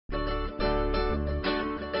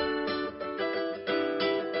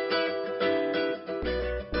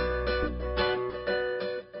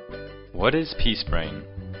What is Peace Brain?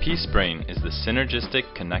 Peace Brain is the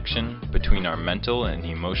synergistic connection between our mental and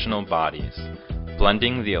emotional bodies,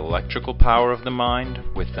 blending the electrical power of the mind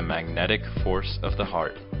with the magnetic force of the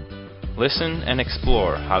heart. Listen and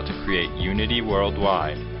explore how to create unity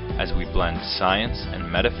worldwide as we blend science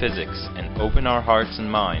and metaphysics and open our hearts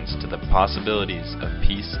and minds to the possibilities of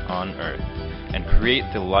peace on Earth and create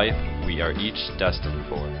the life we are each destined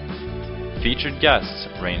for. Featured guests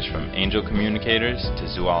range from angel communicators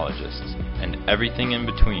to zoologists and everything in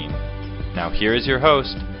between. Now here is your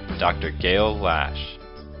host, Dr. Gail Lash.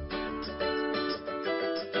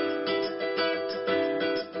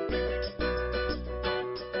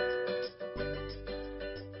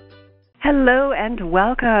 Hello and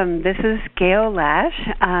welcome. This is Gail Lash,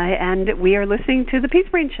 and we are listening to the Peace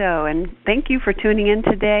Brain Show. And thank you for tuning in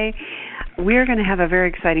today. We're going to have a very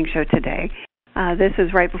exciting show today. This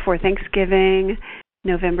is right before Thanksgiving,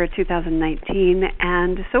 November 2019,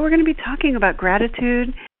 and so we're going to be talking about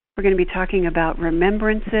gratitude. We're going to be talking about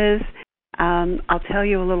remembrances. I'll tell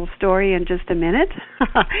you a little story in just a minute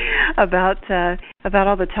about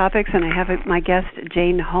all the topics, and I have my guest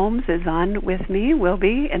Jane Holmes is on with me. Will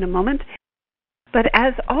be in a moment. But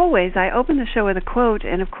as always, I open the show with a quote,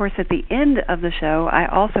 and of course at the end of the show, I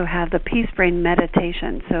also have the Peace Brain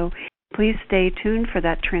meditation. So please stay tuned for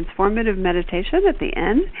that transformative meditation at the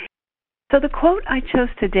end. So the quote I chose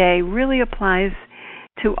today really applies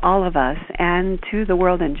to all of us and to the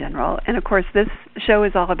world in general. And of course, this show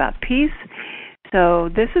is all about peace. So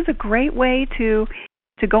this is a great way to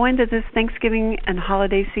go into this Thanksgiving and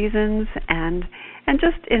holiday seasons and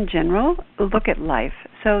just in general, look at life.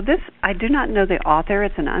 So this, I do not know the author.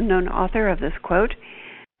 It's an unknown author of this quote.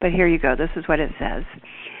 But here you go. This is what it says.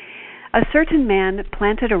 A certain man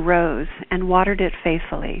planted a rose and watered it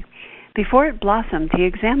faithfully. Before it blossomed, he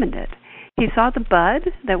examined it. He saw the bud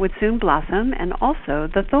that would soon blossom and also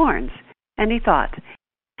the thorns. And he thought,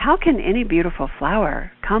 how can any beautiful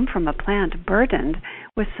flower come from a plant burdened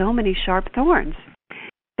with so many sharp thorns?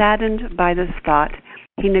 Saddened by this thought,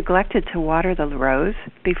 he neglected to water the rose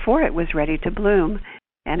before it was ready to bloom,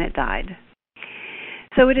 and it died.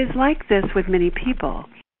 So it is like this with many people.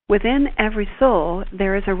 Within every soul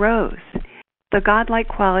there is a rose. The godlike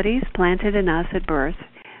qualities planted in us at birth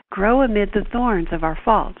grow amid the thorns of our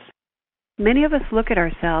faults. Many of us look at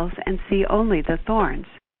ourselves and see only the thorns,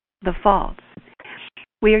 the faults.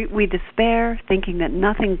 We despair, thinking that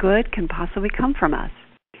nothing good can possibly come from us.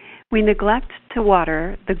 We neglect to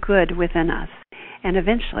water the good within us, and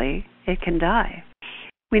eventually it can die.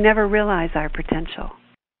 We never realize our potential.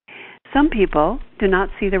 Some people do not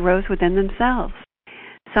see the rose within themselves.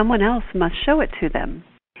 Someone else must show it to them.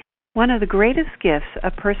 One of the greatest gifts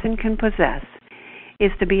a person can possess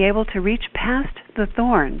is to be able to reach past the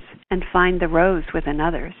thorns and find the rose within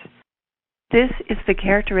others. This is the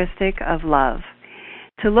characteristic of love.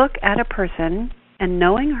 To look at a person and,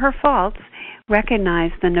 knowing her faults,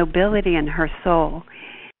 recognize the nobility in her soul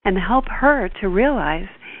and help her to realize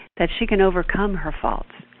that she can overcome her faults.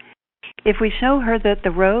 If we show her that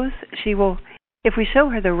the rose,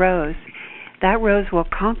 that rose will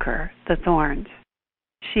conquer the thorns.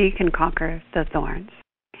 She can conquer the thorns.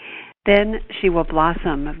 Then she will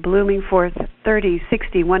blossom, blooming forth 30,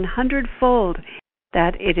 60, 100-fold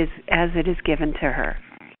as it is given to her.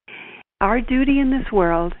 Our duty in this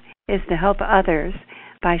world is to help others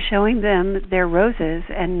by showing them their roses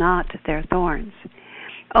and not their thorns.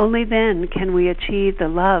 Only then can we achieve the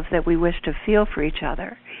love that we wish to feel for each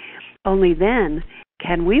other. Only then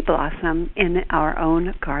can we blossom in our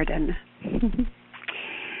own garden.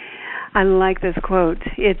 I like this quote.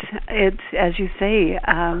 It's as you say,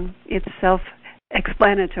 it's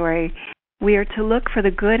self-explanatory. We are to look for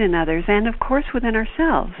the good in others and, of course, within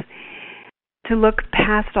ourselves. To look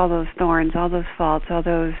past all those thorns, all those faults, all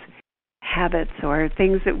those habits or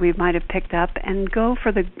things that we might have picked up, and go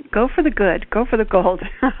for the good, go for the gold.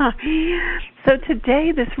 So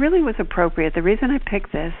today, this really was appropriate. The reason I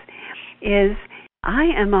picked this is I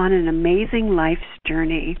am on an amazing life's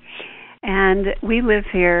journey. And we live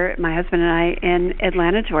here, my husband and I, in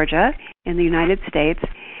Atlanta, Georgia, in the United States.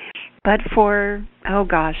 But for,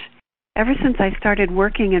 ever since I started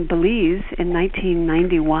working in Belize in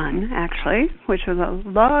 1991, actually, which was a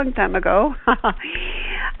long time ago,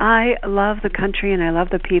 I love the country and I love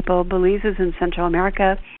the people. Belize is in Central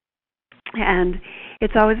America, and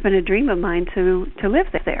it's always been a dream of mine to live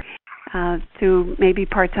there, to maybe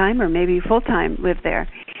part-time or maybe full-time live there.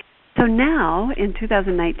 So now, in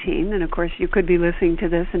 2019, and of course you could be listening to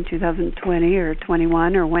this in 2020 or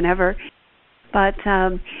 21 or whenever, but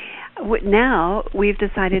now we've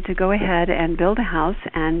decided to go ahead and build a house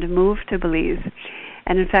and move to Belize.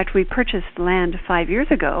 And in fact, we purchased land 5 years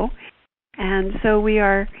ago And so we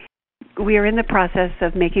are in the process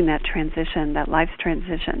of making that transition, that life's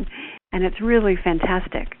transition, and it's really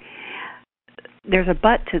fantastic. There's a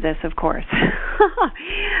but to this, of course.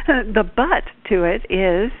 The but to it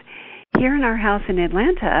is here in our house in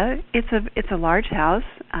Atlanta. It's a large house.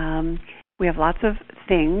 We have lots of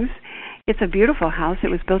things. It's a beautiful house. It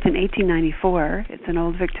was built in 1894. It's an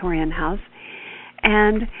old Victorian house,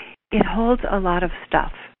 and it holds a lot of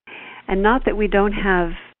stuff. And not that we don't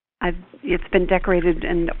have. It's been decorated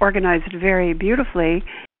and organized very beautifully.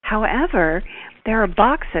 However, there are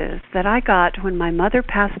boxes that I got when my mother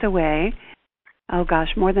passed away. Oh gosh,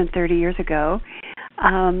 more than 30 years ago,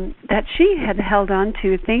 that she had held on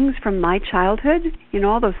to things from my childhood,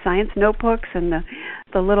 all those science notebooks and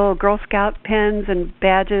the little Girl Scout pins and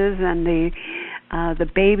badges and the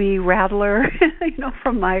baby rattler,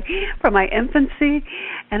 from my infancy,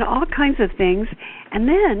 and all kinds of things. And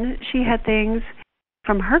then she had things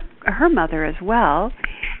from her mother as well,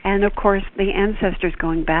 and of course the ancestors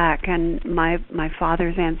going back, and my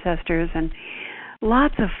father's ancestors, and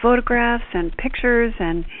lots of photographs and pictures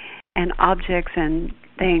and objects and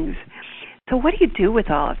things. So what do you do with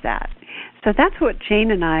all of that? So that's what Jane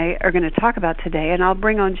and I are going to talk about today, and I'll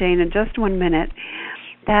bring on Jane in just 1 minute,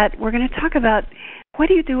 that we're going to talk about what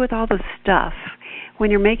do you do with all the stuff when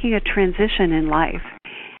you're making a transition in life.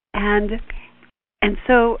 And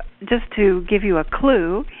so just to give you a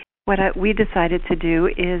clue, what we decided to do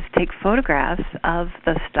is take photographs of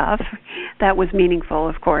the stuff that was meaningful,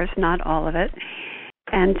 of course, not all of it,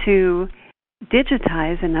 and to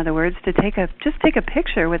digitize, in other words, to take a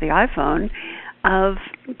picture with the iPhone of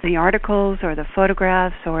the articles or the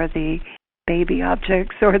photographs or the baby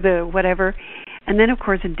objects or the whatever, and then, of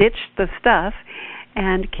course, ditch the stuff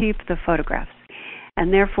and keep the photographs.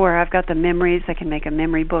 And therefore, I've got the memories. I can make a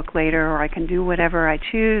memory book later, or I can do whatever I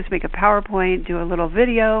choose, make a PowerPoint, do a little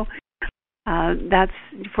video. That's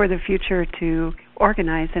for the future to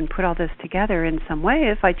organize and put all this together in some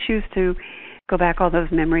way if I choose to go back all those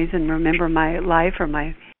memories and remember my life or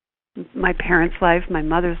my parents' life, my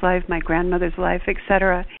mother's life, my grandmother's life,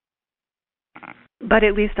 etc. But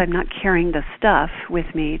at least I'm not carrying the stuff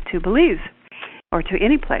with me to Belize or to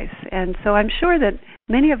any place. And so I'm sure that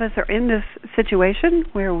many of us are in this situation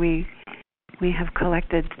where we have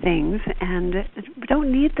collected things and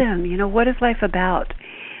don't need them. What is life about?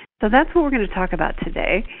 So that's what we're going to talk about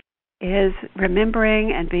today, is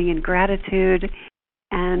remembering and being in gratitude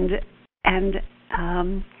and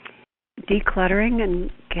decluttering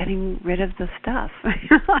and getting rid of the stuff.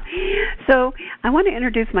 So I want to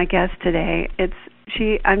introduce my guest today.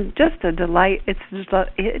 I'm just a delight. It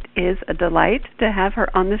is a delight to have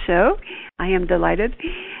her on the show. I am delighted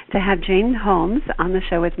to have Jane Holmes on the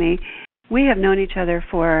show with me. We have known each other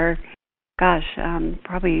for,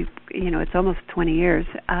 probably, it's almost 20 years,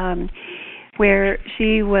 where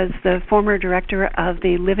she was the former director of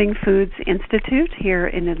the Living Foods Institute here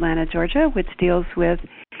in Atlanta, Georgia, which deals with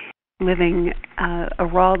living a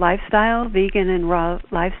raw lifestyle, vegan and raw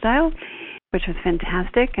lifestyle, which was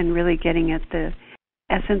fantastic, and really getting at the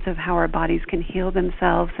essence of how our bodies can heal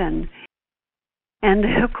themselves, and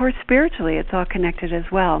of course spiritually it's all connected as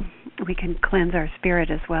well. We can cleanse our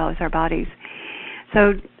spirit as well as our bodies.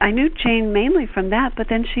 So I knew Jane mainly from that, but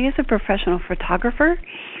then she is a professional photographer.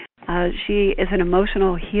 She is an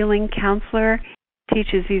emotional healing counselor,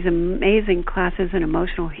 teaches these amazing classes in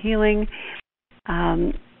emotional healing.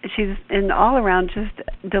 She's an all-around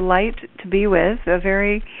just delight to be with, a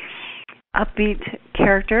very upbeat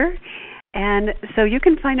character. And so you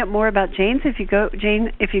can find out more about Jane if you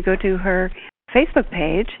go to her Facebook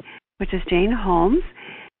page, which is Jane Holmes.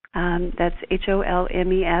 That's Holmes,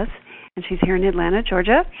 and she's here in Atlanta,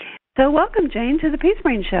 Georgia. So welcome, Jane, to the Peace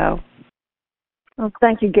Brain Show. Well,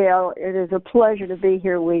 thank you, Gail. It is a pleasure to be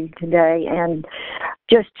here with you today. And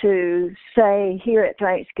just to say, here at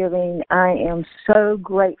Thanksgiving, I am so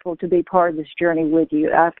grateful to be part of this journey with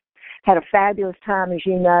you. I've had a fabulous time, as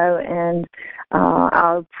you know, and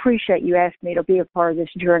I appreciate you asking me to be a part of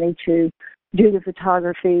this journey, to do the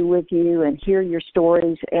photography with you and hear your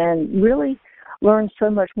stories and really learn so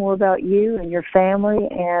much more about you and your family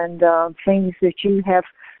and things that you have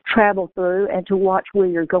traveled through, and to watch where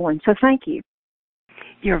you're going. So thank you.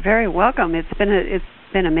 You're very welcome. It's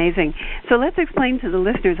been amazing. So let's explain to the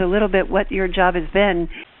listeners a little bit what your job has been.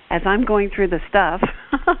 As I'm going through the stuff,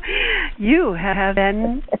 you have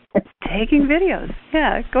been taking videos.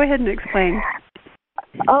 Yeah, go ahead and explain.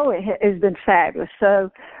 Oh, it has been fabulous.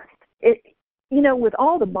 So, with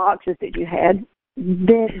all the boxes that you had,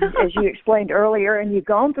 then, as you explained earlier, and you've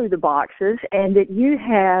gone through the boxes, and that you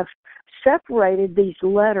have separated these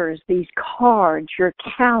letters, these cards, your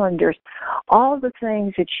calendars, all the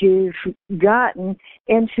things that you've gotten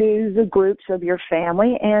into the groups of your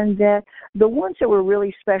family, and that the ones that were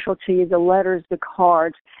really special to you, the letters, the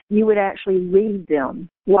cards, you would actually read them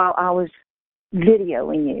while I was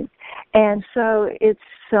videoing you. And so it's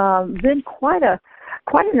been quite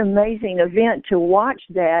an amazing event to watch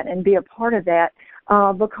that and be a part of that,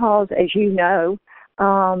 because, as you know,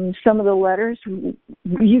 some of the letters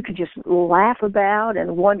you could just laugh about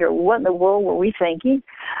and wonder what in the world were we thinking,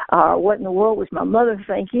 what in the world was my mother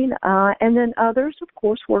thinking, and then others, of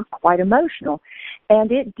course, were quite emotional. And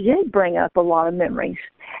it did bring up a lot of memories.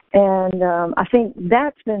 And I think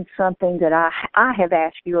that's been something that I have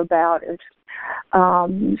asked you about, is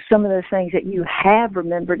some of the things that you have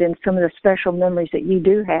remembered and some of the special memories that you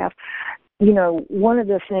do have. You know, one of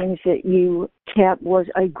the things that you kept was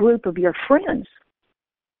a group of your friends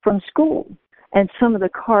from school and some of the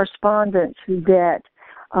correspondence that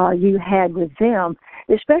you had with them,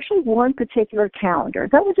 especially one particular calendar.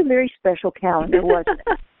 That was a very special calendar, wasn't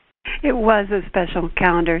it? It was a special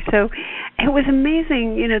calendar. So it was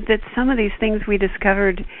amazing, you know, that some of these things we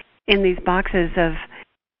discovered in these boxes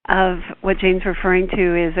of what Jane's referring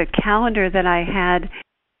to is a calendar that I had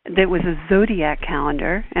that was a zodiac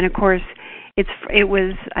calendar. And, of course, it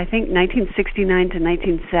was, I think, 1969 to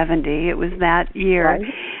 1970. It was that year. Right.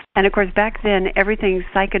 And, of course, back then, everything's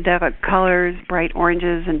psychedelic colors, bright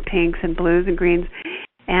oranges and pinks and blues and greens.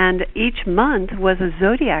 And each month was a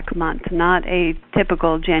zodiac month, not a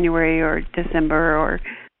typical January or December or,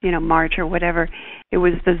 you know, March or whatever. It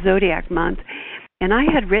was the zodiac month. And I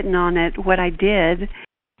had written on it what I did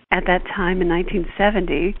at that time in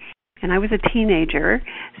 1970, and I was a teenager.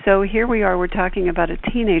 So here we are, we're talking about a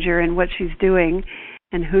teenager and what she's doing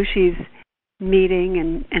and who she's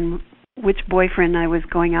meeting and which boyfriend I was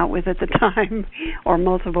going out with at the time, or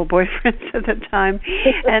multiple boyfriends at the time,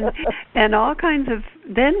 and all kinds of.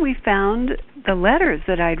 Then we found the letters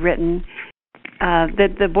that I'd written,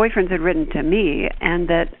 that the boyfriends had written to me, and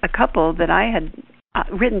that a couple that I had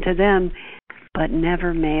written to them, but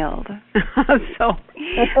never mailed. so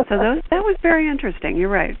that was very interesting. You're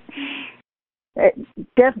right.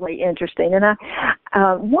 Definitely interesting.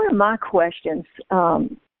 And one of my questions,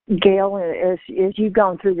 Gail, as you've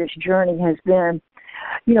gone through this journey, has been,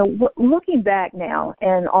 you know, looking back now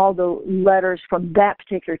and all the letters from that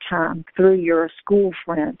particular time through your school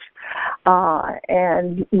friends,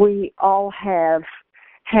 and we all have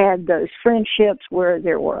had those friendships where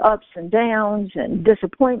there were ups and downs and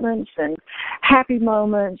disappointments and happy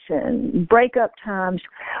moments and breakup times.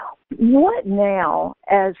 What now,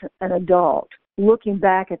 as an adult, looking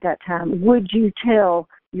back at that time, would you tell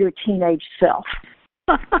your teenage self?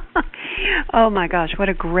 Oh, my gosh, what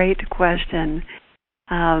a great question.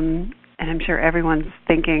 And I'm sure everyone's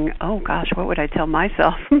thinking, oh, gosh, what would I tell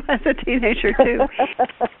myself as a teenager, too?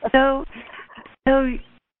 So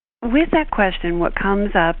with that question, what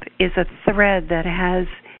comes up is a thread that has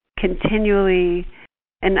continually,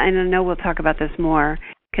 and I know we'll talk about this more,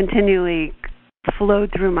 continually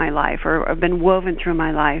flowed through my life or been woven through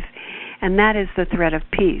my life, and that is the thread of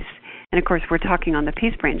peace. And, of course, we're talking on the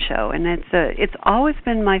Peace Brain Show, and it's always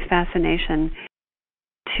been my fascination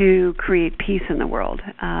to create peace in the world,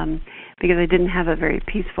 because I didn't have a very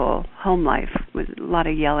peaceful home life with a lot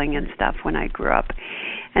of yelling and stuff when I grew up.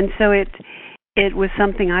 And so it was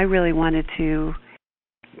something I really wanted to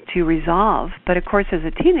resolve. But, of course, as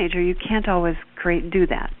a teenager, you can't always do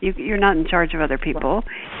that. You're not in charge of other people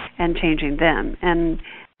and changing them. And,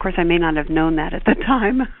 of course, I may not have known that at the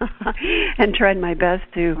time and tried my best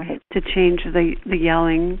to change the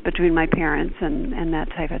yelling between my parents and that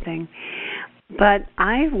type of thing. But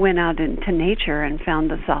I went out into nature and found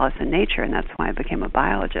the solace in nature, and that's why I became a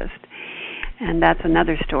biologist. And that's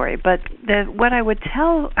another story. But what I would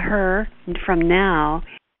tell her from now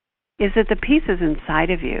is that the peace is inside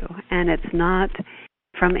of you, and it's not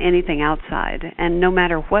from anything outside. And no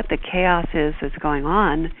matter what the chaos is that's going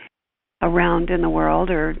on around in the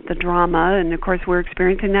world, or the drama, and of course we're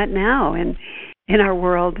experiencing that now in our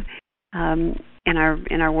world, in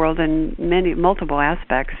our world in multiple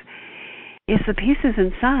aspects, is the peace is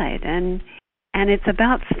inside, and it's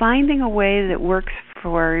about finding a way that works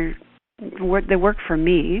for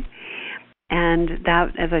me, and that,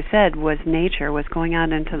 as I said, was nature, was going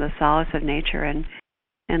out into the solace of nature and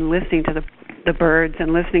listening to the birds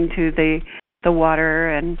and listening to the water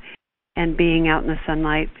and being out in the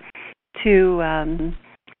sunlight to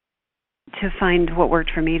find what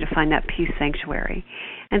worked for me, to find that peace sanctuary.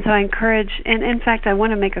 And so I encourage, and in fact, I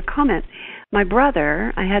want to make a comment. My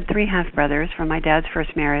brother, I had 3 half-brothers from my dad's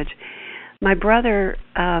first marriage. My brother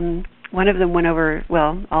one of them went over,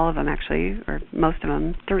 well, all of them actually, or most of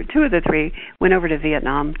them, two of the three went over to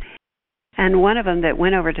Vietnam. And one of them that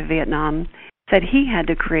went over to Vietnam said he had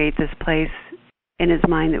to create this place in his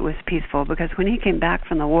mind that was peaceful, because when he came back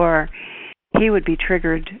from the war, he would be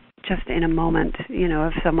triggered just in a moment,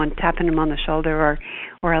 of someone tapping him on the shoulder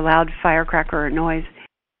or a loud firecracker or noise.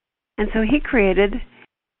 And so he created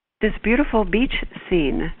this beautiful beach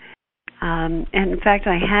scene. And in fact,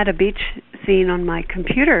 I had a beach scene on my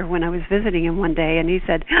computer when I was visiting him one day, and he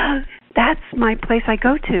said, "That's my place I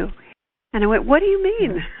go to." And I went, "What do you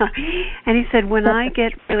mean?" And he said, "When I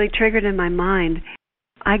get really triggered in my mind,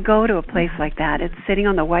 I go to a place like that. It's sitting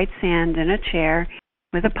on the white sand in a chair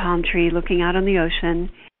with a palm tree looking out on the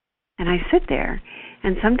ocean, and I sit there.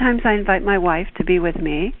 And sometimes I invite my wife to be with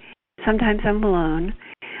me. Sometimes I'm alone.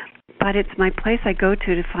 But it's my place I go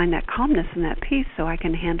to find that calmness and that peace so I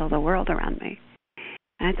can handle the world around me."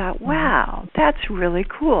 And I thought, wow, that's really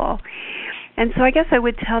cool. And so I guess I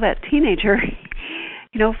would tell that teenager,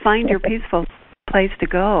 find your peaceful place to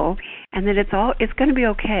go, and that it's going to be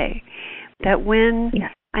okay. That when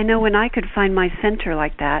I could find my center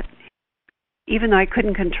like that, even though I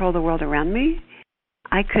couldn't control the world around me,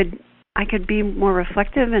 I could be more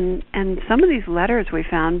reflective. And some of these letters we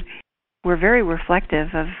found were very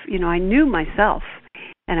reflective of, I knew myself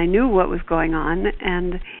and I knew what was going on,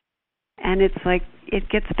 and it's like it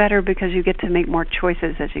gets better because you get to make more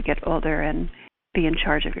choices as you get older and be in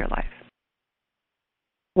charge of your life.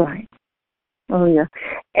 Right. Oh, yeah.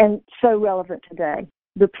 And so relevant today.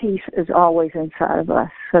 The peace is always inside of us.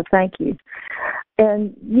 So thank you.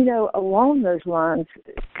 And, along those lines,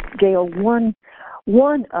 Gail, one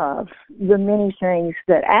of the many things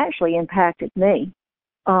that actually impacted me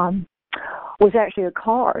was actually a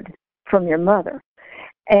card from your mother.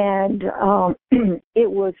 And it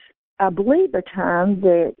was, I believe, the time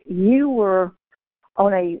that you were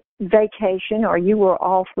on a vacation or you were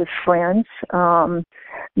off with friends,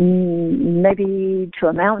 maybe to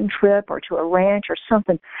a mountain trip or to a ranch or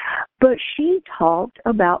something. But she talked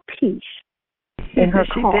about peace in her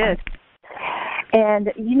card. She did. And,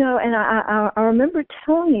 and I remember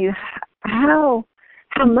telling you how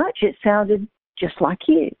much it sounded just like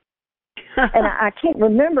you. And I can't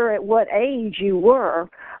remember at what age you were,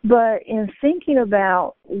 but in thinking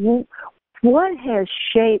about what has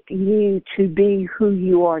shaped you to be who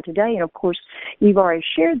you are today, and of course you've already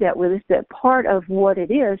shared that with us, that part of what it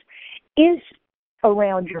is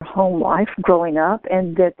around your home life growing up,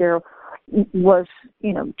 and that there was,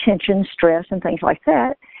 tension, stress, and things like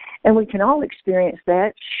that. And we can all experience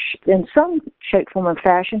that in some shape, form, or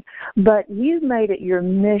fashion, but you made it your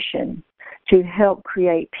mission to help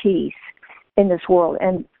create peace in this world,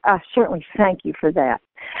 and I certainly thank you for that.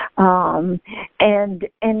 And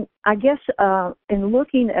I guess in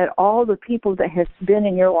looking at all the people that has been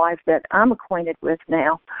in your life that I'm acquainted with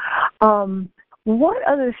now, what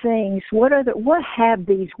other things, what have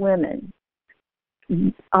these women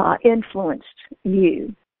influenced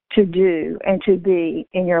you to do and to be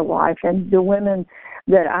in your life? And the women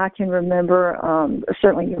that I can remember,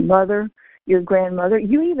 certainly your mother, your grandmother.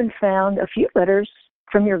 You even found a few letters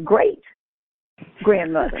from your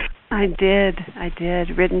great-grandmother. I did,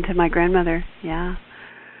 written to my grandmother, yeah.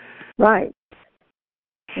 Right.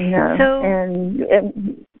 So,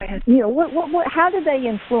 and what how did they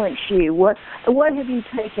influence you? What have you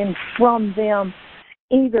taken from them,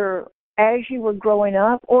 either as you were growing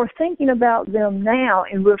up or thinking about them now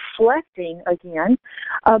and reflecting again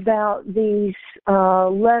about these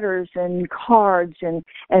letters and cards and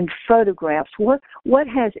photographs? What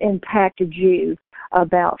has impacted you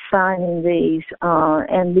about finding these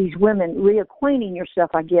and these women, reacquainting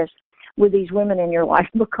yourself, I guess, with these women in your life?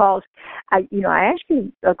 Because I asked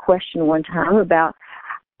you a question one time about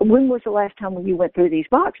when was the last time when you went through these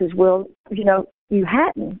boxes. Well, you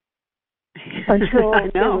hadn't until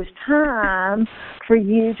there was time for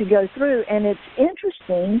you to go through. And it's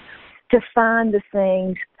interesting to find the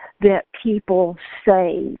things that people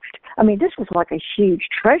saved. I mean, this was like a huge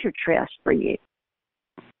treasure chest for you.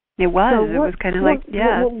 It was. So it was kind of like,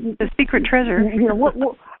 the secret treasure.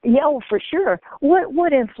 For sure.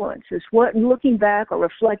 What influences? What, looking back or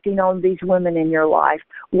reflecting on these women in your life,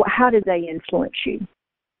 how did they influence you?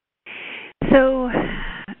 So,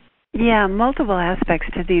 multiple aspects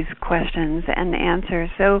to these questions and the answers.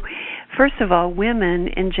 So, first of all, women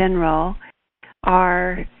in general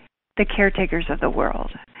are the caretakers of the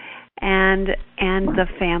world and the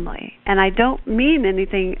family. And I don't mean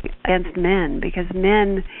anything against men, because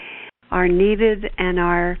men are needed and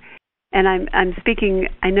I'm speaking,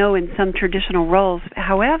 I know, in some traditional roles.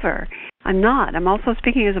 However, I'm not. I'm also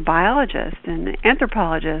speaking as a biologist and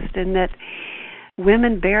anthropologist, in that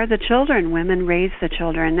women bear the children, women raise the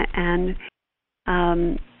children, and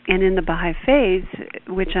in the Baha'i faith,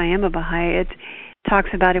 which I am a Baha'i, it talks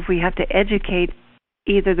about if we have to educate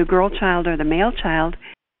either the girl child or the male child,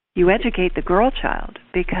 you educate the girl child,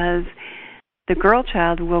 because the girl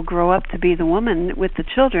child will grow up to be the woman with the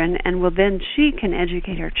children, and she can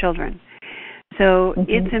educate her children. So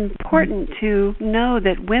it's important to know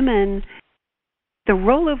that women, the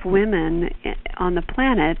role of women on the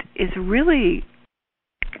planet is really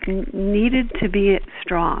needed to be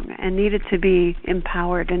strong and needed to be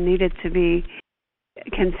empowered and needed to be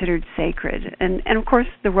considered sacred. And of course,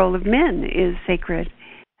 the role of men is sacred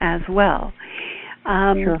as well.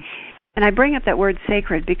 Sure. And I bring up that word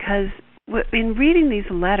sacred because in reading these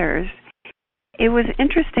letters, it was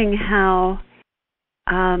interesting how,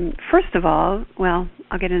 first of all, well,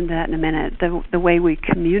 I'll get into that in a minute, the way we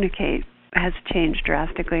communicate has changed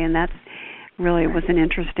drastically, and that's really was an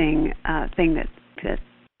interesting thing that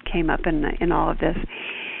came up in all of this.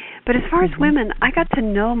 But as far as women, I got to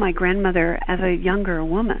know my grandmother as a younger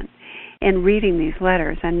woman in reading these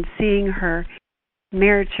letters and seeing her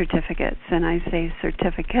marriage certificates. And I say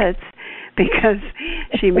certificates because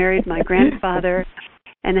she married my grandfather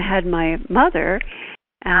and had my mother,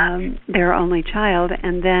 their only child,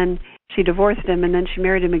 and then she divorced him, and then she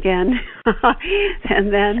married him again,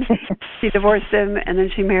 and then she divorced him, and then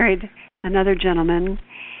she married another gentleman.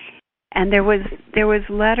 And there was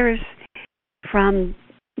letters from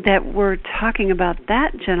that were talking about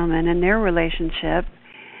that gentleman and their relationship,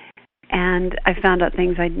 and I found out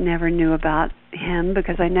things I never knew about him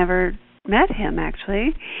because I never met him,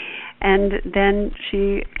 actually. And then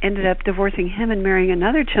she ended up divorcing him and marrying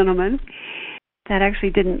another gentleman that actually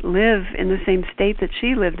didn't live in the same state that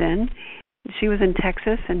she lived in. She was in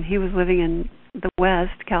Texas, and he was living in the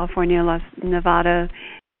West, California, Nevada,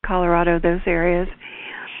 Colorado, those areas.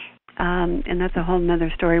 And that's a whole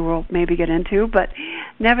other story we'll maybe get into. But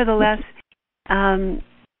nevertheless,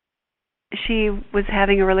 she was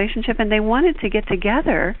having a relationship, and they wanted to get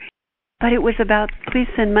together, but it was about, please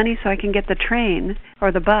send money so I can get the train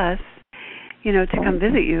or the bus, to come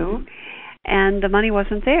visit you. And the money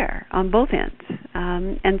wasn't there on both ends.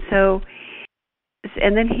 And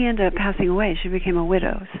then he ended up passing away. She became a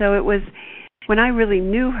widow. So it was, when I really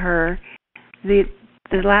knew her, the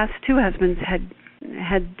last two husbands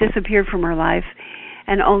had disappeared from her life,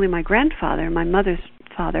 and only my grandfather, my mother's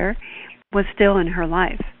father, was still in her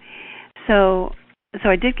life. So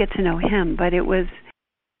I did get to know him, but it was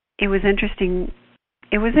interesting.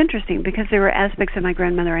 It was interesting because there were aspects of my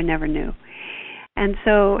grandmother I never knew. And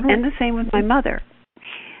and the same with my mother.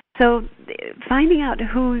 So finding out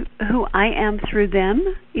who I am through them,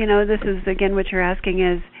 this is again what you're asking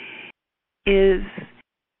is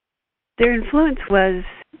their influence was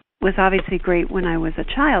obviously great when I was a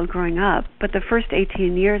child growing up, but the first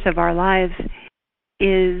 18 years of our lives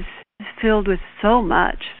is filled with so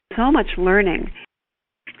much learning.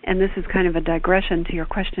 And this is kind of a digression to your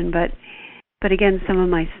question, but again, some of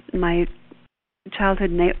my childhood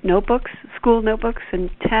notebooks, school notebooks and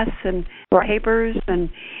tests and papers and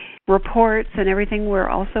reports and everything were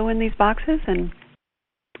also in these boxes. And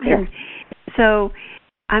so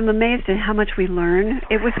I'm amazed at how much we learn.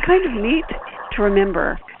 It was kind of neat to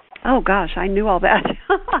remember, oh gosh, I knew all that.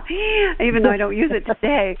 Even though I don't use it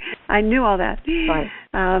today, I knew all that.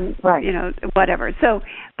 Whatever. So,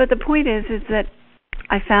 but the point is that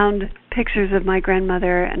I found pictures of my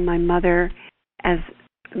grandmother and my mother as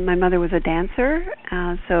my mother was a dancer,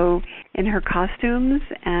 so in her costumes,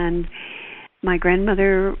 and my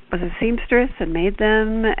grandmother was a seamstress and made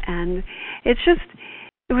them, and it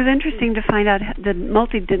was interesting to find out the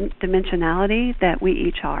multidimensionality that we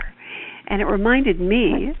each are. And it reminded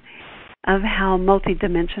me of how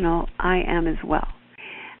multidimensional I am as well,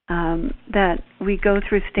 that we go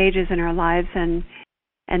through stages in our lives, and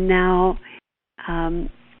now,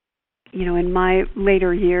 in my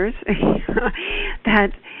later years,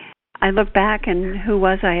 that I look back and who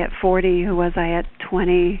was I at 40, who was I at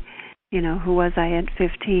 20, who was I at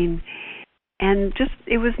 15, and just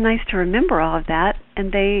it was nice to remember all of that,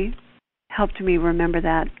 and they helped me remember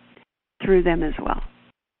that through them as well.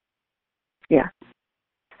 Yeah.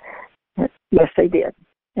 Yes, they did,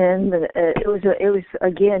 and it was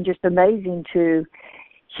again just amazing to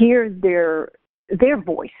hear their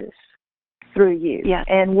voices through you,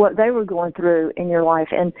 and what they were going through in your life.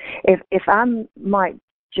 And if I might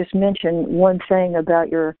just mention one thing about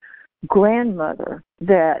your grandmother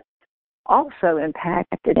that also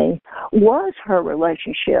impacted me was her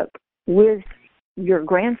relationship with your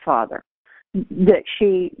grandfather, that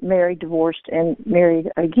she married, divorced, and married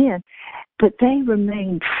again, but they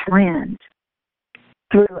remained friends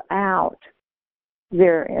throughout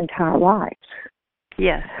their entire lives.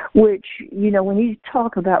 Yes. Which, when you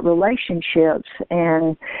talk about relationships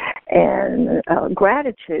and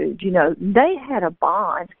gratitude, they had a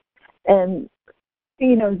bond, and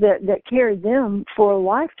that carried them for a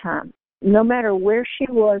lifetime. No matter where she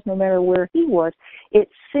was, no matter where he was, it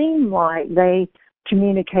seemed like they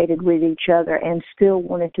communicated with each other and still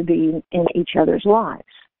wanted to be in each other's lives,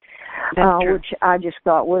 which I just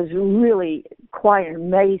thought was really quite an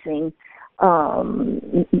amazing,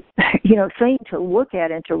 thing to look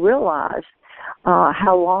at and to realize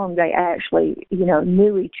how long they actually,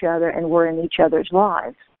 knew each other and were in each other's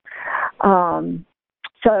lives.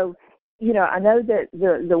 So, I know that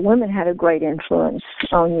the women had a great influence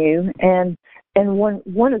on you, and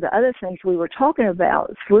one of the other things we were talking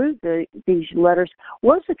about through these letters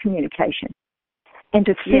was the communication. And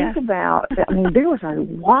to think about, there was a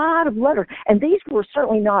lot of letters, and these were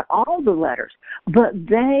certainly not all the letters, but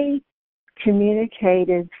they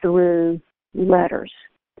communicated through letters.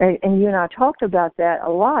 And you and I talked about that a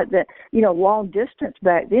lot, that, long distance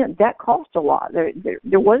back then, that cost a lot.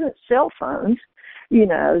 There wasn't cell phones.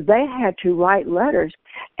 They had to write letters.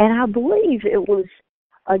 And I believe it was,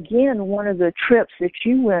 again, one of the trips that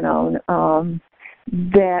you went on,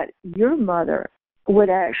 that your mother would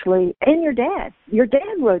actually, and your dad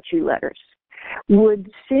wrote you letters, would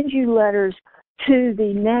send you letters to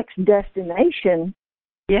the next destination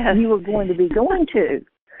you were going to be going to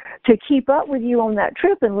keep up with you on that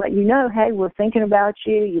trip and let you know, hey, we're thinking about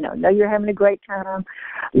you, know you're having a great time,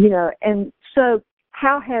 and so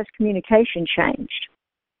how has communication changed?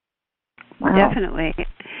 Wow. Definitely.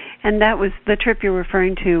 And that was the trip you're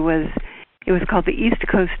referring to. It was called the East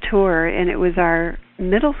Coast Tour, and it was our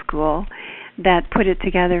middle school that put it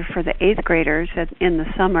together for the 8th graders in the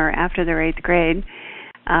summer after their 8th grade,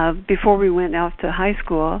 before we went off to high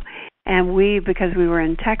school. And because we were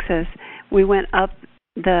in Texas, we went up,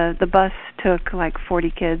 the bus took like 40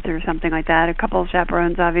 kids or something like that, a couple of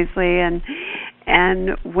chaperones obviously, and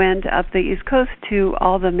went up the East Coast to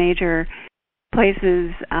all the major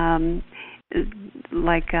places,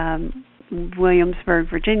 like Williamsburg,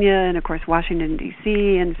 Virginia, and of course Washington,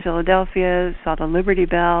 D.C., and Philadelphia, saw the Liberty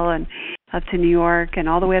Bell, and up to New York, and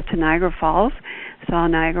all the way up to Niagara Falls, saw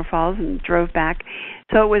Niagara Falls, and drove back.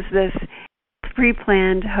 So it was this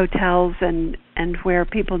pre-planned hotels and where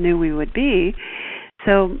people knew we would be.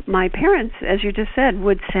 So my parents, as you just said,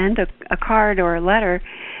 would send a card or a letter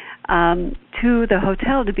to the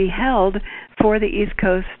hotel to be held for the East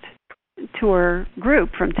Coast tour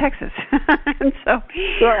group from Texas. And so,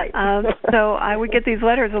 so I would get these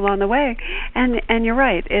letters along the way. And you're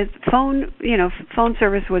right. Phone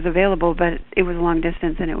service was available, but it was long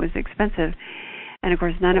distance and it was expensive. And of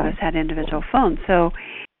course, none of us had individual phones.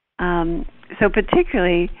 So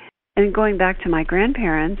particularly, and going back to my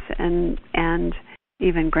grandparents and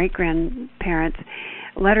even great-grandparents,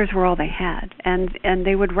 letters were all they had, and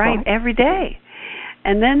they would write every day.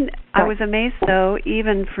 And then I was amazed, though,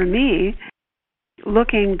 even for me,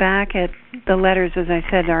 looking back at the letters, as I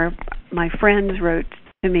said, my friends wrote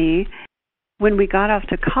to me. When we got off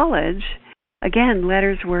to college, again,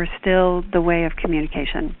 letters were still the way of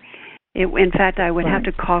communication. In fact, I would have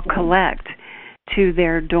to call collect to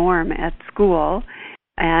their dorm at school,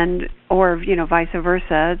 or vice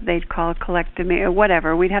versa. They'd call collect to me, or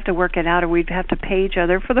whatever. We'd have to work it out, or we'd have to pay each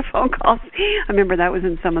other for the phone calls. I remember that was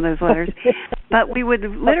in some of those letters. But we would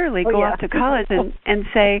literally go off to college and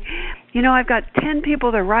say, I've got 10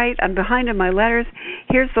 people to write. I'm behind in my letters.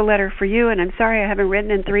 Here's the letter for you, and I'm sorry I haven't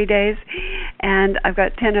written in 3 days, and I've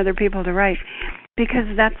got 10 other people to write,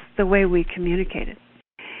 because that's the way we communicated.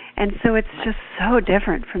 And so it's just so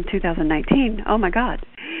different from 2019. Oh, my God.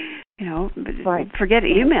 Forget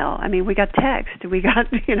email. I mean, we got text. We got,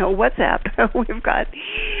 WhatsApp. We've got,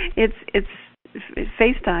 it's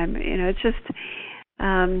FaceTime. It's just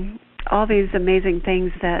all these amazing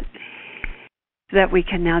things that we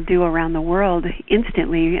can now do around the world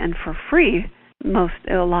instantly and for free.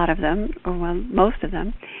 A lot of them, or most of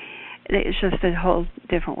them. It's just a whole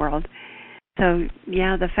different world. So,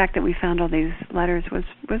 the fact that we found all these letters was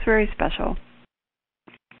very special.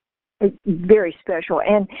 Very special.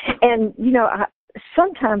 And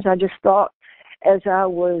sometimes I just thought, as I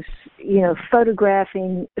was,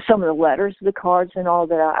 photographing some of the letters, the cards and all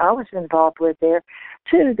that I was involved with there,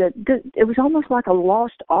 too, that it was almost like a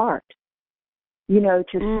lost art,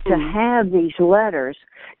 to have these letters,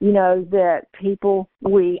 that people,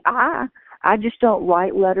 I just don't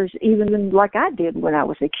write letters even like I did when I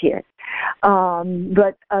was a kid.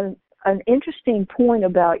 But an interesting point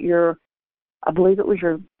about I believe it was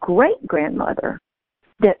your great-grandmother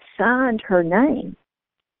that signed her name.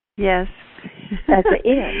 Yes. At the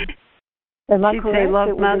end. Am I she'd correct? say love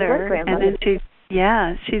It was mother, a and then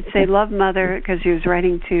she'd say love mother because she was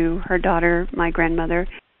writing to her daughter, my grandmother,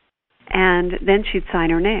 and then she'd sign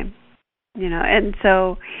her name, and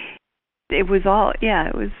so it was all,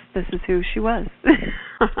 this is who she was.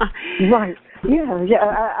 Right. Yeah,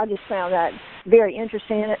 I just found that very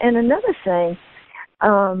interesting. And another thing,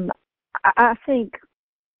 I think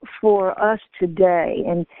for us today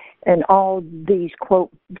and all these,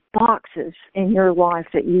 quote, boxes in your life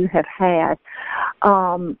that you have had,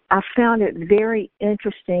 I found it very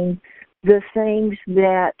interesting, the things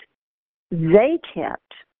that they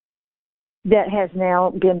kept that has now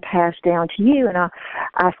been passed down to you. And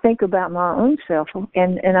I think about my own self,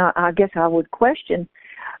 and I guess I would question,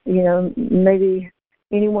 maybe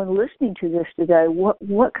anyone listening to this today,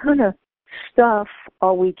 what kind of stuff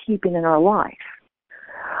are we keeping in our life?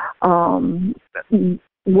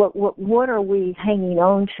 What are we hanging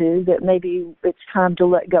on to that maybe it's time to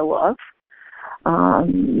let go of?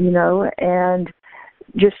 And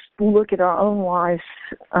just look at our own lives,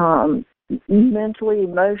 mentally,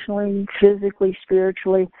 emotionally, physically,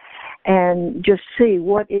 spiritually, and just see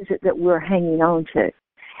what is it that we're hanging on to.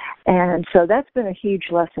 And so that's been a huge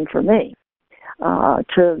lesson for me,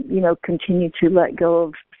 to continue to let go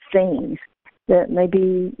of things that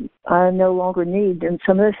maybe I no longer need. And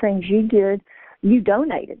some of the things you did, you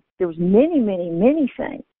donated. There was many, many, many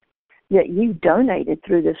things that you donated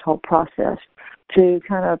through this whole process to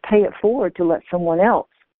kind of pay it forward to let someone else,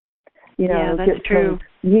 that's true.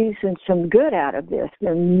 Using some good out of this.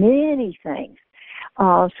 There are many things.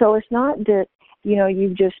 So it's not that,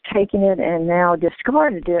 you've just taken it and now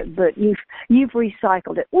discarded it, but you've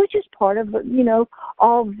recycled it, which is part of,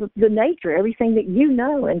 all the nature, everything that you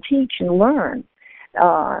know and teach and learn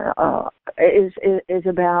is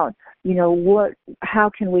about, how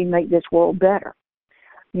can we make this world better?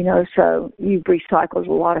 So you've recycled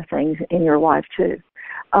a lot of things in your life too.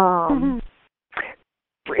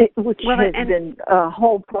 Which has been a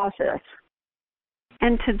whole process.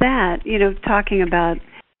 And to that, talking about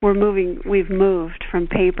we've moved from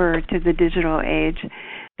paper to the digital age.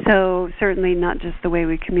 So certainly not just the way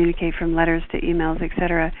we communicate from letters to emails, et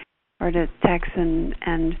cetera, or to text and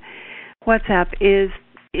WhatsApp is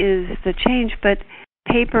the change, but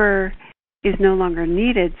paper is no longer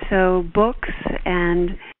needed. So books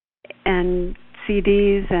and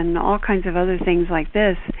CDs and all kinds of other things like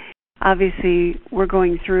this, obviously we're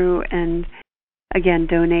going through and, again,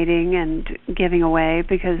 donating and giving away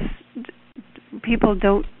because people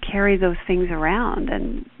don't carry those things around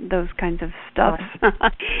and those kinds of stuff.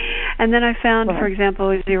 Right. And then I found, for example,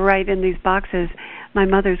 as you write in these boxes, my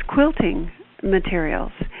mother's quilting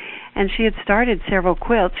materials. And she had started several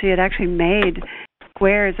quilts. She had actually made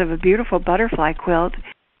squares of a beautiful butterfly quilt.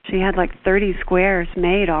 She had like 30 squares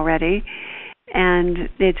made already, and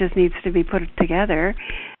it just needs to be put together.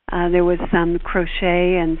 There was some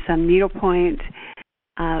crochet and some needlepoint,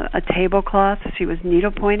 a tablecloth she was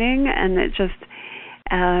needlepointing, and it just,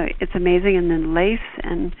 it's amazing, and then lace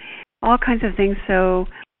and all kinds of things. So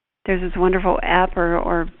there's this wonderful app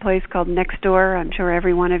or place called Nextdoor. I'm sure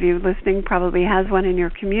every one of you listening probably has one in your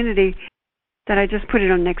community, that I just put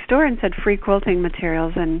it on Nextdoor and said free quilting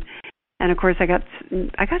materials, and of course I got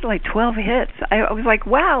like 12 hits. I was like,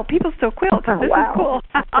 wow, people still quilt. This is cool.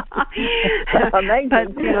 Amazing.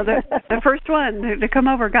 But the first one to come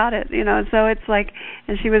over got it. So it's like,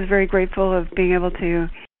 and she was very grateful of being able to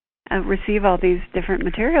receive all these different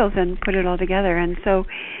materials and put it all together. And so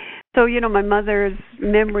my mother's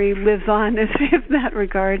memory lives on in that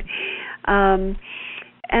regard.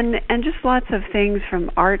 And just lots of things from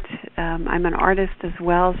art. I'm an artist as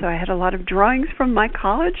well, so I had a lot of drawings from my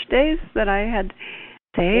college days that I had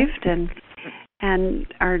saved. And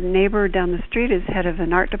our neighbor down the street is head of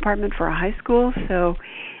an art department for a high school, so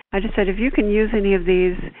I just said, if you can use any of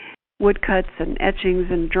these woodcuts and etchings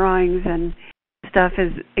and drawings and stuff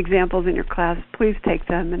as examples in your class, please take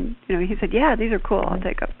them. And he said, yeah, these are cool, I'll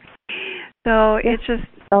take them. So it's just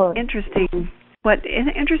interesting.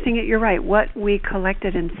 Interesting, you're right, what we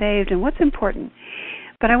collected and saved and what's important.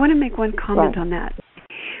 But I want to make one comment on that.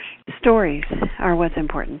 Stories are what's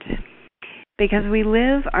important, because we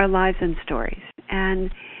live our lives in stories.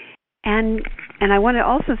 And I want to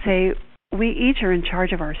also say we each are in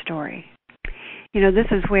charge of our story. This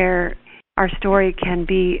is where our story can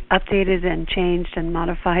be updated and changed and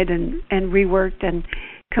modified and reworked and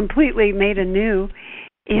completely made anew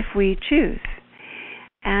if we choose.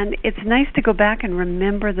 And it's nice to go back and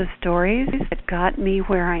remember the stories that got me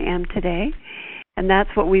where I am today. And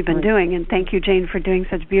that's what we've been doing. And thank you, Jane, for doing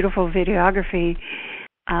such beautiful videography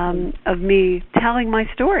of me telling my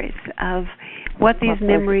stories of what these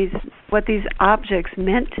memories, what these objects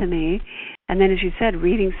meant to me, and then, as you said,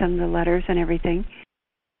 reading some of the letters and everything.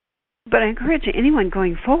 But I encourage anyone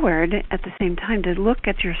going forward at the same time to look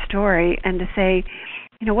at your story and to say,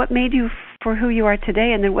 what made you for who you are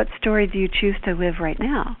today, and then what story do you choose to live right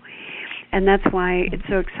now? And that's why it's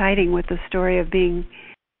so exciting with the story of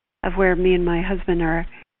where me and my husband are,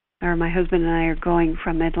 or my husband and I are going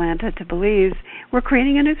from Atlanta to Belize. We're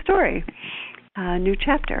creating a new story, a new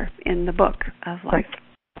chapter in the book of life.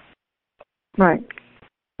 Right.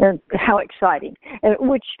 And how exciting. And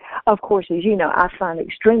which, of course, as you know, I find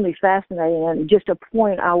extremely fascinating, and just a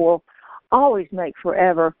point I will always make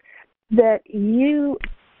forever, that you,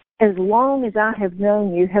 as long as I have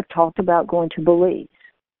known you, have talked about going to Belize.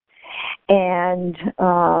 And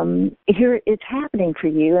here it's happening for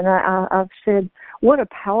you. And I've said, what a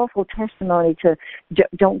powerful testimony to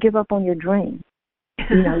don't give up on your dream.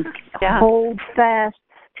 Yeah. Hold fast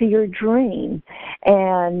to your dream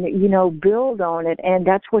and, build on it. And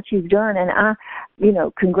that's what you've done. And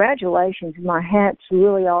congratulations. My hat's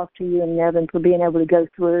really off to you and Nevin for being able to go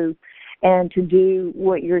through and to do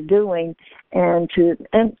what you're doing, and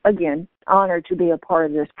again, honored to be a part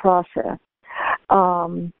of this process.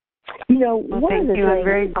 Well, thank you. I'm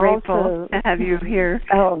very grateful to have you here.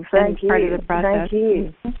 Oh, thank you. Part of the process.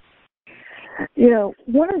 Thank you.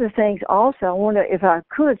 One of the things also, I wonder if I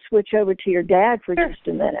could switch over to your dad for just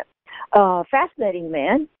a minute. Fascinating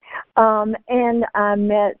man. And I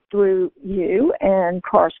met through you and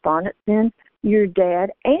correspondence then your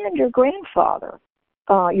dad and your grandfather,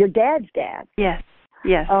 your dad's dad. Yes.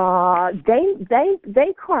 They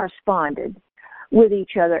corresponded with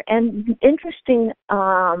each other. And interesting,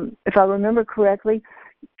 if I remember correctly,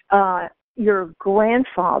 your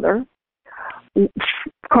grandfather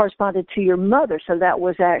corresponded to your mother, so that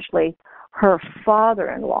was actually her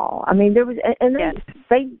father-in-law. I mean, there was, and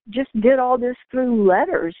they just did all this through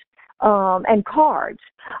letters and cards.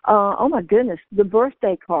 Oh my goodness, the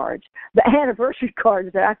birthday cards, the anniversary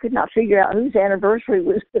cards that I could not figure out whose anniversary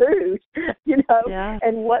was whose,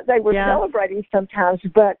 and what they were celebrating sometimes.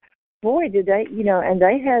 But boy, did they, and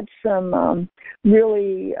they had some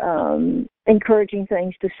really encouraging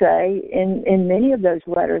things to say in many of those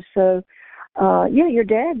letters. So, your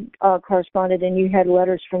dad corresponded, and you had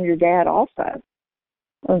letters from your dad also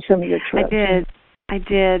on some of your trips. I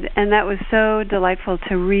did, and that was so delightful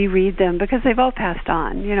to reread them because they've all passed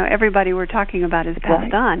on. Everybody we're talking about has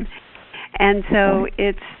passed on. And so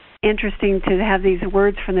it's interesting to have these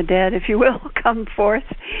words from the dead, if you will, come forth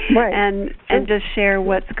and just share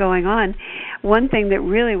what's going on. One thing that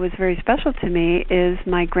really was very special to me is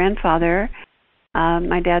my grandfather,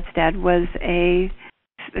 my dad's dad, was a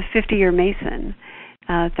 50-year Mason,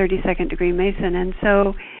 32nd degree Mason, and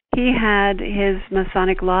so he had his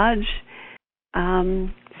Masonic Lodge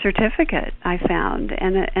certificate, I found,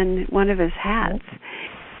 and one of his hats,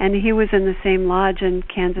 and he was in the same lodge in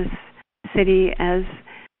Kansas City as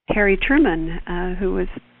Harry Truman, who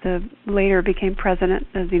later became president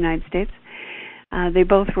of the United States. They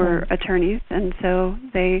both were attorneys, and so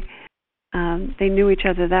they knew each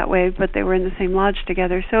other that way, but they were in the same lodge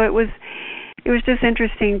together. So it was just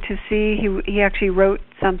interesting to see. He actually wrote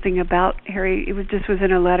something about Harry. It was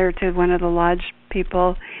in a letter to one of the lodge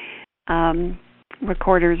people,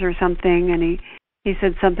 recorders or something, and he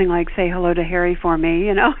said something like, "Say hello to Harry for me,"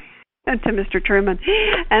 and to Mr. Truman.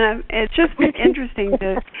 And it's just interesting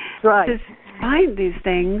to find these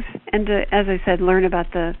things and to, as I said, learn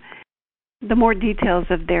about the more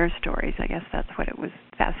details of their stories. I guess that's what it was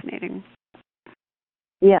fascinating.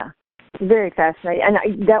 Yeah. Very fascinating.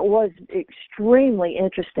 And that was extremely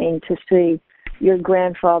interesting to see your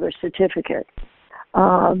grandfather's certificate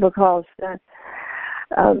because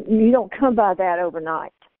you don't come by that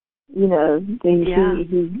overnight. He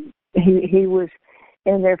was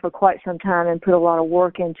in there for quite some time and put a lot of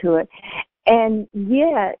work into it. And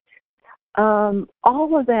yet,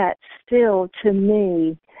 all of that still, to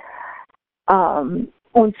me, on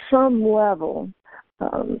some level,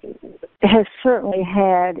 has certainly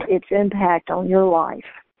had its impact on your life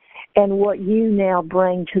and what you now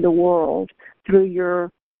bring to the world through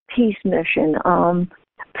your peace mission,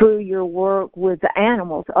 through your work with the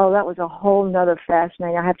animals. Oh, that was a whole nother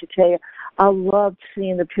fascinating. I have to tell you, I loved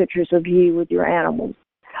seeing the pictures of you with your animals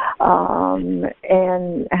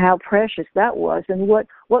and how precious that was and what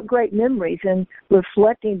great memories, and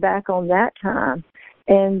reflecting back on that time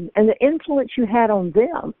and the influence you had on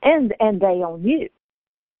them and they on you.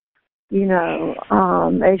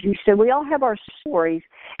 As you said, we all have our stories,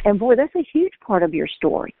 and boy, that's a huge part of your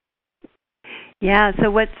story. Yeah,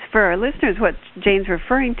 so for our listeners, what Jane's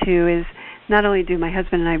referring to is not only do my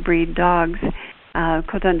husband and I breed dogs,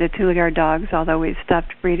 Coton de Tuileries dogs, although we've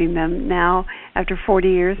stopped breeding them now after 40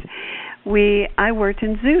 years. I worked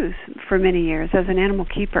in zoos for many years as an animal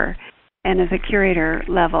keeper and as a curator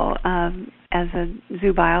level as a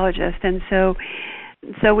zoo biologist. And so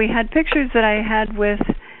we had pictures that I had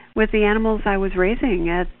with the animals I was raising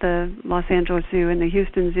at the Los Angeles Zoo and the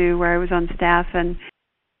Houston Zoo, where I was on staff, and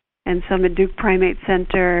some at Duke Primate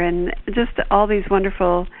Center, and just all these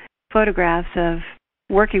wonderful photographs of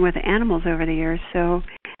working with animals over the years. So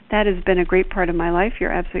that has been a great part of my life.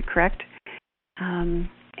 You're absolutely correct.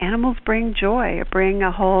 Animals bring joy, bring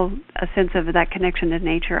a sense of that connection to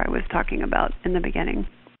nature I was talking about in the beginning.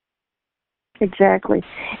 Exactly.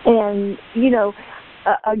 And,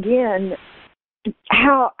 again,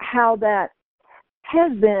 how that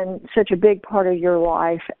has been such a big part of your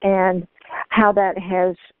life, and how that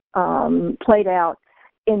has played out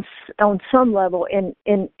on some level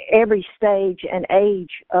in every stage and age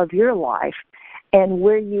of your life, and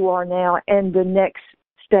where you are now and the next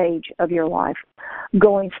stage of your life,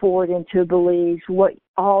 going forward into Belize, what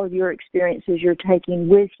all of your experiences you're taking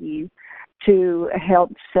with you to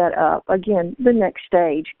help set up, again, the next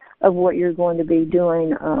stage of what you're going to be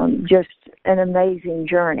doing. Just an amazing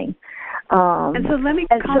journey. And so let me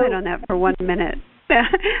comment on that for 1 minute.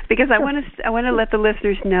 Because I want to let the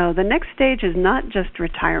listeners know the next stage is not just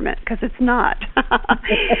retirement, because it's not.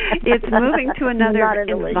 It's moving to another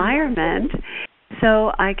environment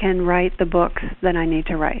so I can write the books that I need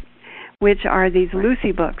to write, which are these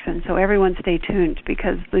Lucy books. And so everyone stay tuned,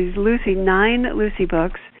 because these 9 Lucy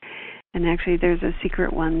books, and actually there's a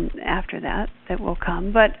secret one after that will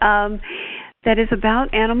come, but that is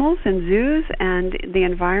about animals and zoos and the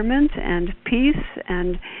environment and peace,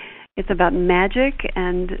 and it's about magic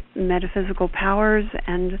and metaphysical powers,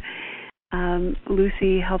 and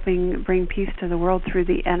Lucy helping bring peace to the world through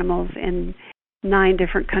the animals in 9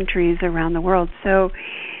 different countries around the world. So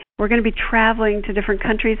we're going to be traveling to different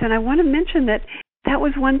countries, and I want to mention that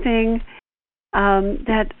was one thing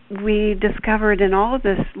that we discovered in all of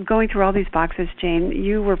this, going through all these boxes, Jane.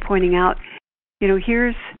 You were pointing out,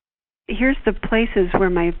 here's the places where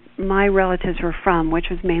my relatives were from, which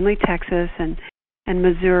was mainly Texas and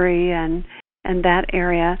Missouri and that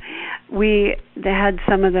area. They had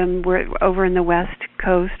some of them were over in the west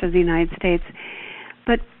coast of the United States,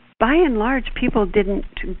 but by and large, people didn't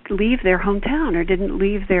leave their hometown or didn't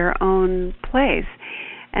leave their own place.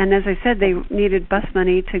 And as I said, they needed bus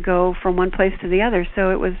money to go from one place to the other.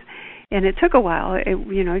 So it took a while.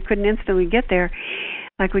 You couldn't instantly get there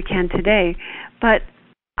like we can today. But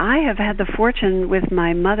I have had the fortune with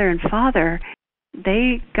my mother and father.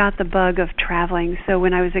 They got the bug of traveling. So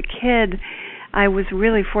when I was a kid, I was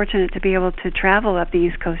really fortunate to be able to travel up the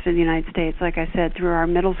East Coast of the United States, like I said, through our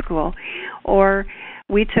middle school. Or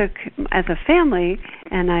we took, as a family,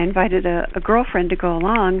 and I invited a girlfriend to go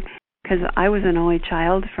along, because I was an only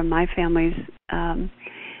child from my family's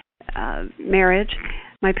marriage,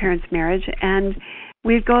 my parents' marriage, and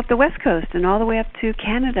we'd go up the West Coast and all the way up to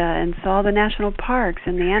Canada and saw the national parks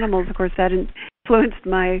and the animals. Of course, that influenced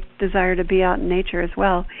my desire to be out in nature as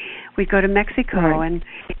well. We'd go to Mexico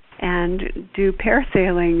and do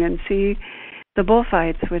parasailing and see the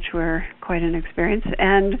bullfights, which were quite an experience,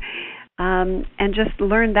 and just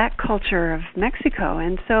learn that culture of Mexico.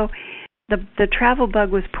 And so the travel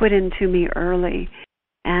bug was put into me early,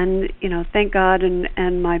 and thank God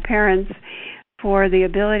and my parents for the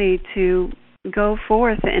ability to go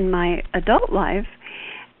forth in my adult life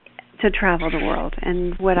to travel the world,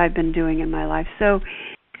 and what I've been doing in my life. So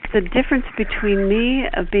the difference between me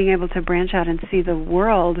of being able to branch out and see the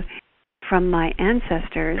world from my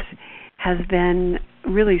ancestors has been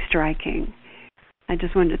really striking. I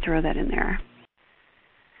just wanted to throw that in there.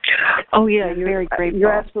 Oh yeah, you're very grateful.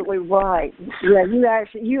 You're absolutely right. Yeah,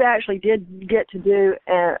 you actually did get to do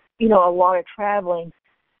a lot of traveling.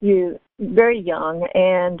 You very young,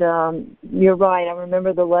 and you're right. I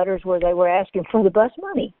remember the letters where they were asking for the bus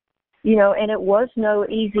money. And it was no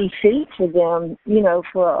easy feat for them.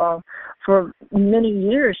 For many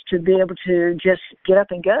years to be able to just get up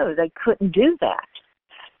and go. They couldn't do that.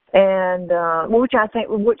 And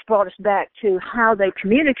which brought us back to how they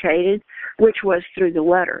communicated, which was through the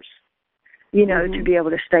letters, to be able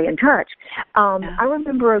to stay in touch. I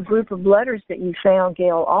remember a group of letters that you found,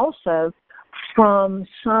 Gail, also from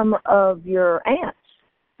some of your aunts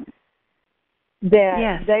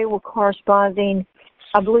that they were corresponding,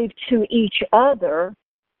 I believe, to each other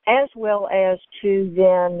as well as to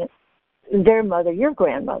then their mother, your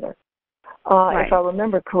grandmother. If I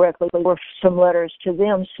remember correctly, there were some letters to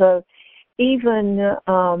them. So even,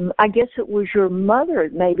 I guess it was your mother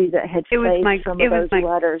maybe that had saved some of those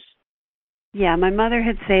letters. Yeah, my mother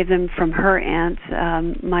had saved them from her aunts,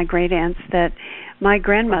 my great aunts. That my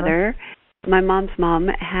grandmother, my mom's mom,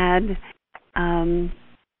 had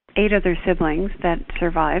 8 other siblings that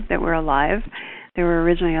survived, that were alive. There were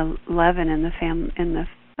originally 11 in the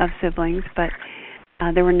of siblings, but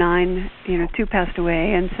there were 9. 2 passed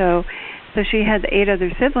away, and so she had 8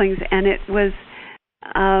 other siblings, and it was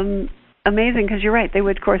amazing because you're right, they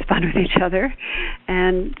would correspond with each other,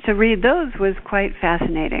 and to read those was quite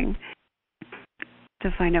fascinating,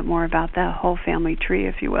 to find out more about that whole family tree,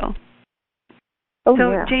 if you will. Oh,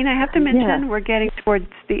 so, yeah. Jane, I have to mention we're getting towards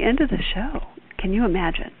the end of the show. Can you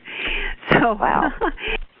imagine? So, wow.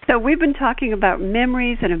 So we've been talking about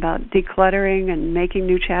memories and about decluttering and making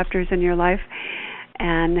new chapters in your life,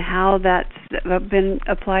 and how that's been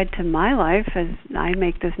applied to my life as I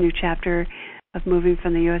make this new chapter of moving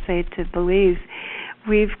from the USA to Belize.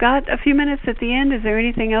 We've got a few minutes at the end. Is there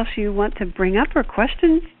anything else you want to bring up or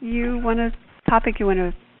questions topic you want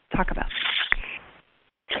to talk about?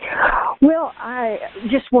 Well, I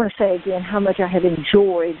just want to say again how much I have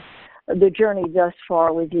enjoyed the journey thus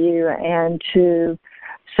far with you, and to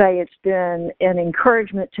say it's been an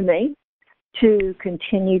encouragement to me to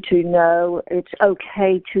continue to know it's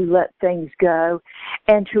okay to let things go,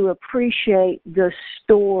 and to appreciate the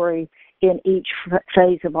story in each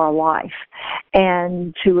phase of our life,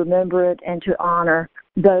 and to remember it and to honor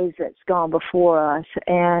those that's gone before us,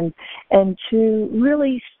 and to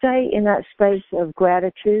really stay in that space of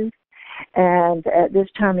gratitude. And at this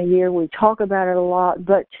time of year, we talk about it a lot,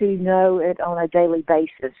 but to know it on a daily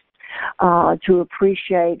basis, to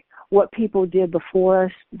appreciate what people did before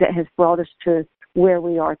us that has brought us to where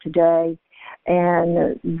we are today,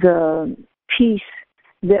 and the peace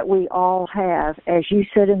that we all have, as you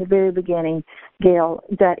said in the very beginning, Gail,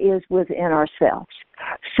 that is within ourselves.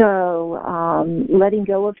 So letting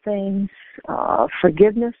go of things,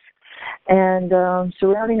 forgiveness, and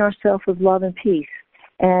surrounding ourselves with love and peace.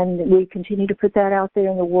 And we continue to put that out there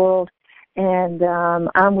in the world. And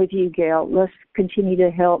I'm with you, Gail. Let's continue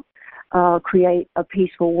to help create a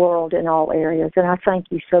peaceful world in all areas. And I thank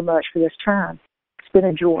you so much for this time. It's been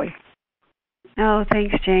a joy. Oh,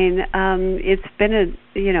 thanks, Jane. It's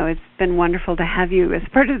been wonderful to have you as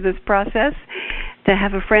part of this process, to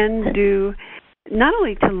have a friend do, not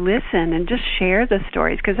only to listen and just share the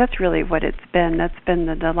stories, because that's really what it's been. That's been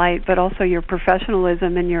the delight, but also your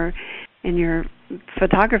professionalism in your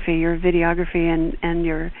photography, your videography, and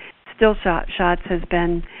your still shots has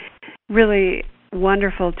been really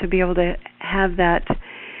wonderful to be able to have that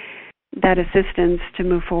assistance to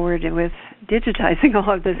move forward with digitizing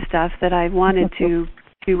all of this stuff that I wanted to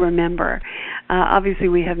remember. Obviously,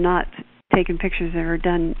 we have not taken pictures that are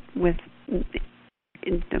done with,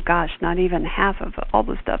 not even half of all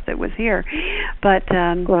the stuff that was here, but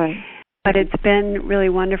it's been really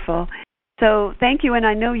wonderful. So thank you, and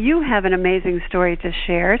I know you have an amazing story to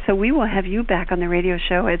share, so we will have you back on the radio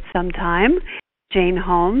show at some time. Jane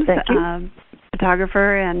Holmes,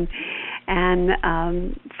 photographer and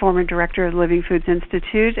former director of Living Foods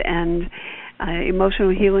Institute and emotional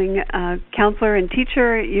healing counselor and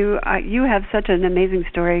teacher. You have such an amazing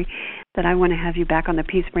story that I want to have you back on the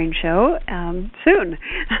Peace Brain Show soon.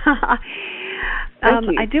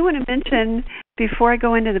 I do want to mention, before I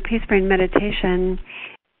go into the Peace Brain meditation,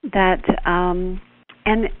 that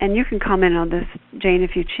and you can comment on this, Jane,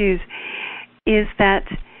 if you choose, is that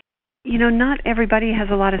not everybody has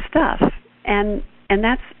a lot of stuff, and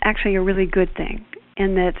that's actually a really good thing,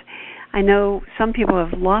 in that I know some people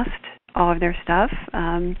have lost all of their stuff.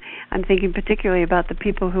 I'm thinking particularly about the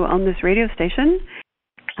people who own this radio station,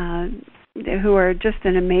 who are just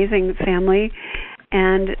an amazing family,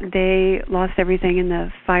 and they lost everything in the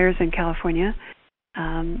fires in California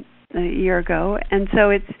a year ago. And so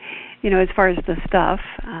it's, as far as the stuff,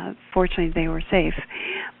 fortunately they were safe.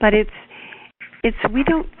 But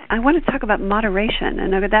I want to talk about moderation,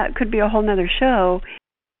 and that could be a whole nother show,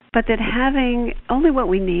 but that having only what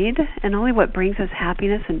we need and only what brings us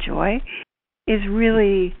happiness and joy is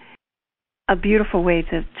really a beautiful way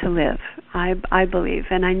to live, I believe.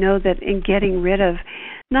 And I know that in getting rid of,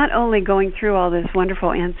 not only going through all this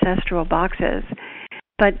wonderful ancestral boxes,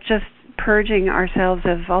 but just purging ourselves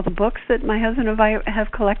of all the books that my husband and I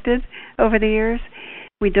have collected over the years.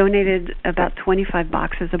 We donated about 25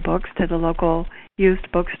 boxes of books to the local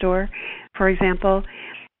used bookstore, for example.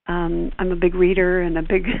 I'm a big reader and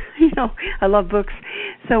I love books.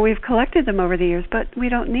 So we've collected them over the years, but we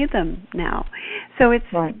don't need them now. So it's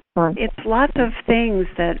lots of things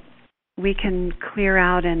that we can clear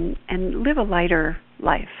out and live a lighter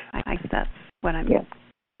life. I guess that's what I'm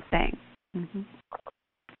saying. Mm-hmm.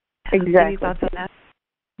 Exactly. Any thoughts on that?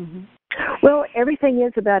 Mm-hmm. Well, everything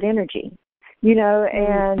is about energy.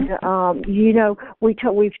 and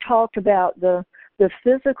we've talked about the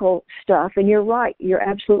physical stuff, and you're right. You're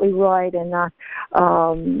absolutely right. And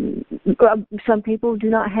some people do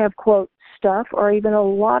not have, quote, stuff or even a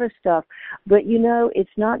lot of stuff. But, it's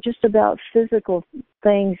not just about physical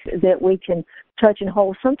things that we can touch and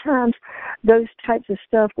hold. Sometimes those types of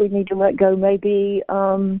stuff we need to let go, maybe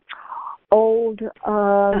old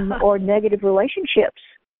or negative relationships.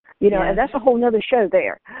 Yes. And that's a whole nother show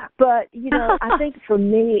there. But, I think for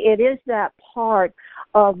me, it is that part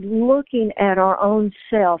of looking at our own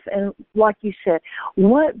self. And like you said,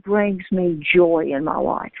 what brings me joy in my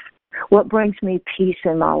life? What brings me peace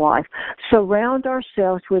in my life? Surround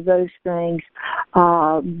ourselves with those things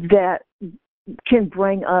that can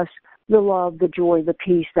bring us the love, the joy, the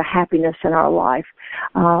peace, the happiness in our life.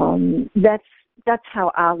 That's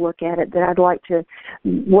how I look at it, that I'd like to,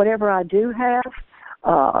 whatever I do have,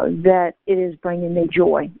 that it is bringing me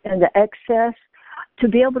joy. And the excess, to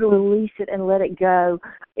be able to release it and let it go,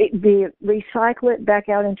 recycle it back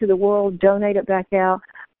out into the world, donate it back out,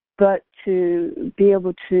 but to be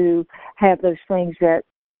able to have those things that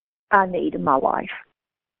I need in my life.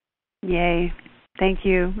 Yay. Thank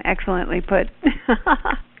you. Excellently put.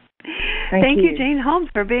 Thank you, Jane Holmes,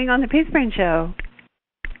 for being on the Peace Brain Show.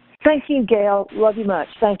 Thank you, Gail. Love you much.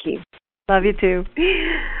 Thank you. Love you too.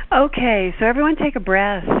 Okay, so everyone take a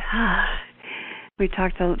breath. We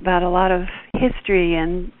talked about a lot of history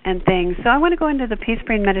and things. So I want to go into the Peace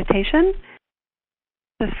Brain meditation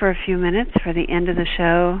just for a few minutes for the end of the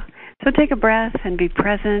show. So take a breath and be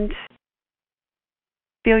present.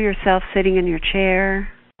 Feel yourself sitting in your chair,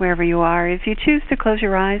 wherever you are. If you choose to close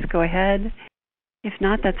your eyes, go ahead. If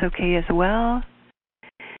not, that's okay as well.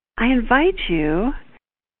 I invite you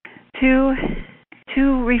to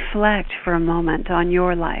reflect for a moment on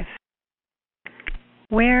your life.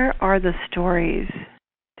 Where are the stories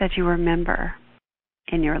that you remember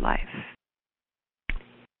in your life?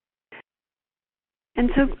 And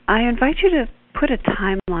so I invite you to put a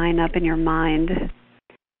timeline up in your mind.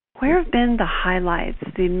 Where have been the highlights,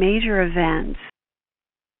 the major events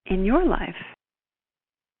in your life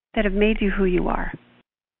that have made you who you are?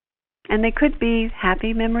 And they could be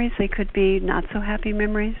happy memories. They could be not so happy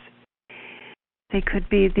memories. They could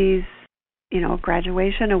be these, a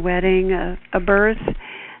graduation, a wedding, a birth,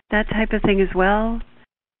 that type of thing as well.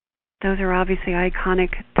 Those are obviously iconic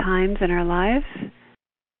times in our lives.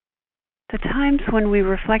 The times when we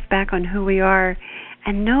reflect back on who we are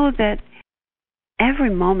and know that every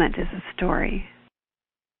moment is a story.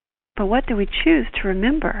 But what do we choose to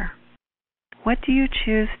remember? What do you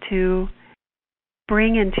choose to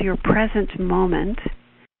bring into your present moment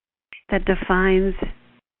that defines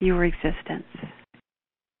your existence?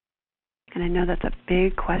 And I know that's a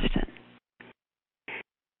big question.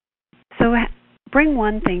 So bring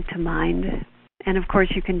one thing to mind, and of course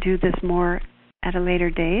you can do this more at a later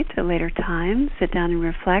date, a later time. Sit down and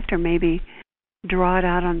reflect, or maybe draw it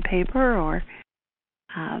out on paper, or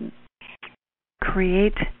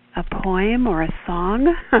create a poem or a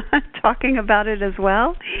song talking about it as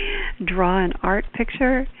well. Draw an art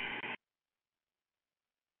picture.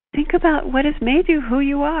 Think about what has made you who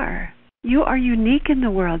you are. You are unique in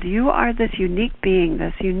the world. You are this unique being,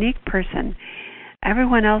 this unique person.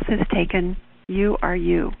 Everyone else is taken. You are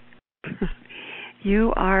you.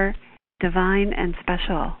 You are divine and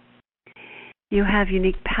special. You have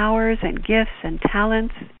unique powers and gifts and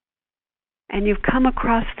talents, and you've come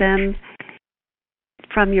across them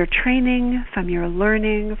from your training, from your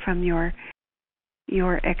learning, from your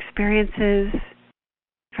experiences,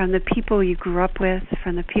 from the people you grew up with,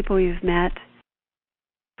 from the people you've met,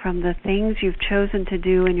 from the things you've chosen to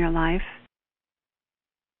do in your life.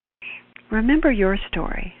 Remember your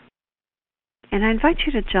story. And I invite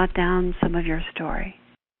you to jot down some of your story.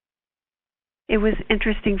 It was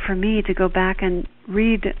interesting for me to go back and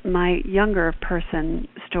read my younger person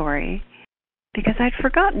story because I'd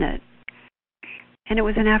forgotten it. And it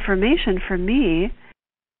was an affirmation for me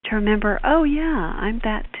to remember, oh yeah, I'm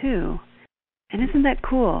that too. And isn't that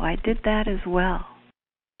cool? I did that as well.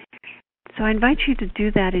 So I invite you to do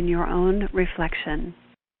that in your own reflection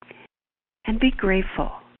and be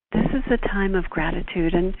grateful. This is a time of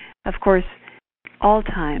gratitude, and of course, all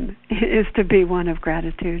time is to be one of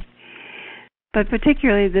gratitude. But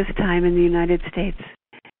particularly this time in the United States,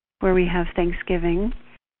 where we have Thanksgiving,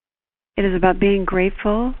 it is about being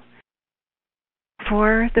grateful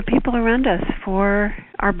for the people around us, for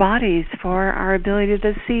our bodies, for our ability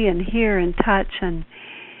to see and hear and touch and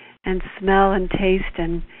smell and taste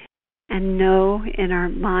and know in our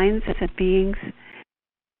minds as beings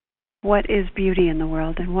what is beauty in the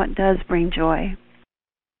world and what does bring joy.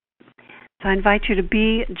 So I invite you to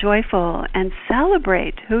be joyful and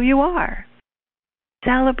celebrate who you are.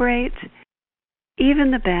 Celebrate even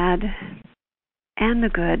the bad and the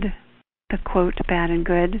good, the quote, bad and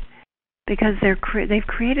good, because they've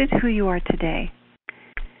created who you are today.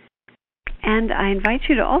 And I invite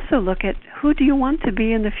you to also look at who do you want to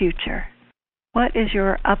be in the future? What is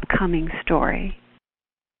your upcoming story?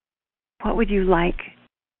 What would you like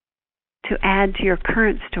to add to your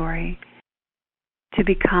current story to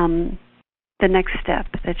become the next step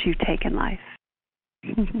that you take in life?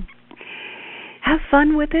 Have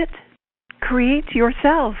fun with it. Create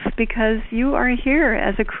yourself, because you are here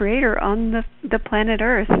as a creator on the planet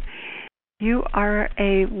Earth. You are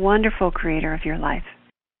a wonderful creator of your life,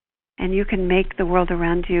 and you can make the world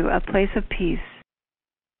around you a place of peace.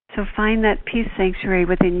 So find that peace sanctuary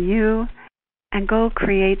within you and go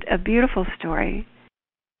create a beautiful story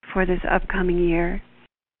for this upcoming year.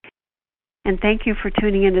 And thank you for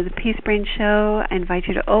tuning into the Peace Brain Show. I invite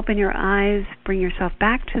you to open your eyes, bring yourself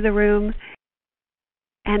back to the room,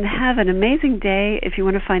 and have an amazing day. If you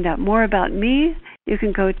want to find out more about me, you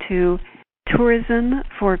can go to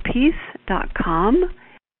tourismforpeace.com.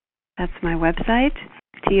 That's my website,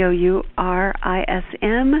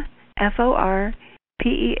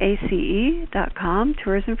 tourismforpeace.com,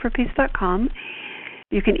 tourismforpeace.com.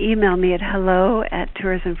 You can email me at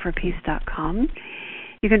hello@tourismforpeace.com.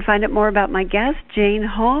 You can find out more about my guest, Jane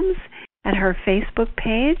Holmes, at her Facebook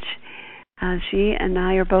page. She and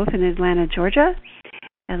I are both in Atlanta, Georgia,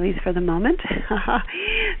 at least for the moment.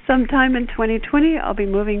 Sometime in 2020, I'll be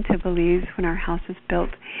moving to Belize when our house is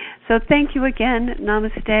built. So thank you again.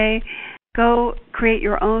 Namaste. Go create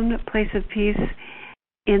your own place of peace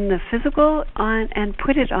in the physical and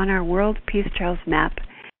put it on our World Peace Trails map.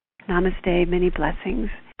 Namaste. Many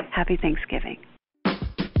blessings. Happy Thanksgiving.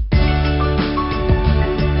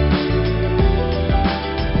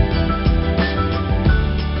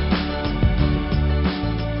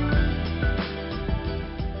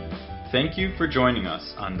 Thank you for joining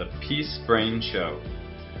us on the Peace Brain Show.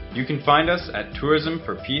 You can find us at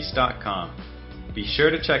tourismforpeace.com. Be sure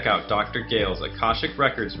to check out Dr. Gail's Akashic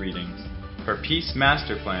Records readings, her Peace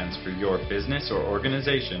Master Plans for your business or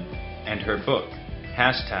organization, and her book,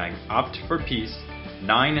 #OptForPeace,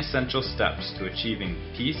 9 Essential Steps to Achieving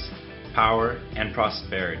Peace, Power, and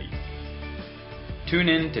Prosperity. Tune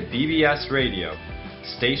in to BBS Radio,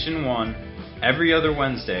 Station 1, every other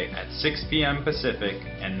Wednesday at 6 p.m. Pacific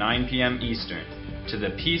and 9 p.m. Eastern to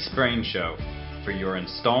the Peace Brain Show for your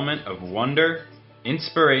installment of wonder,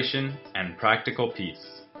 inspiration, and practical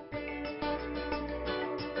peace.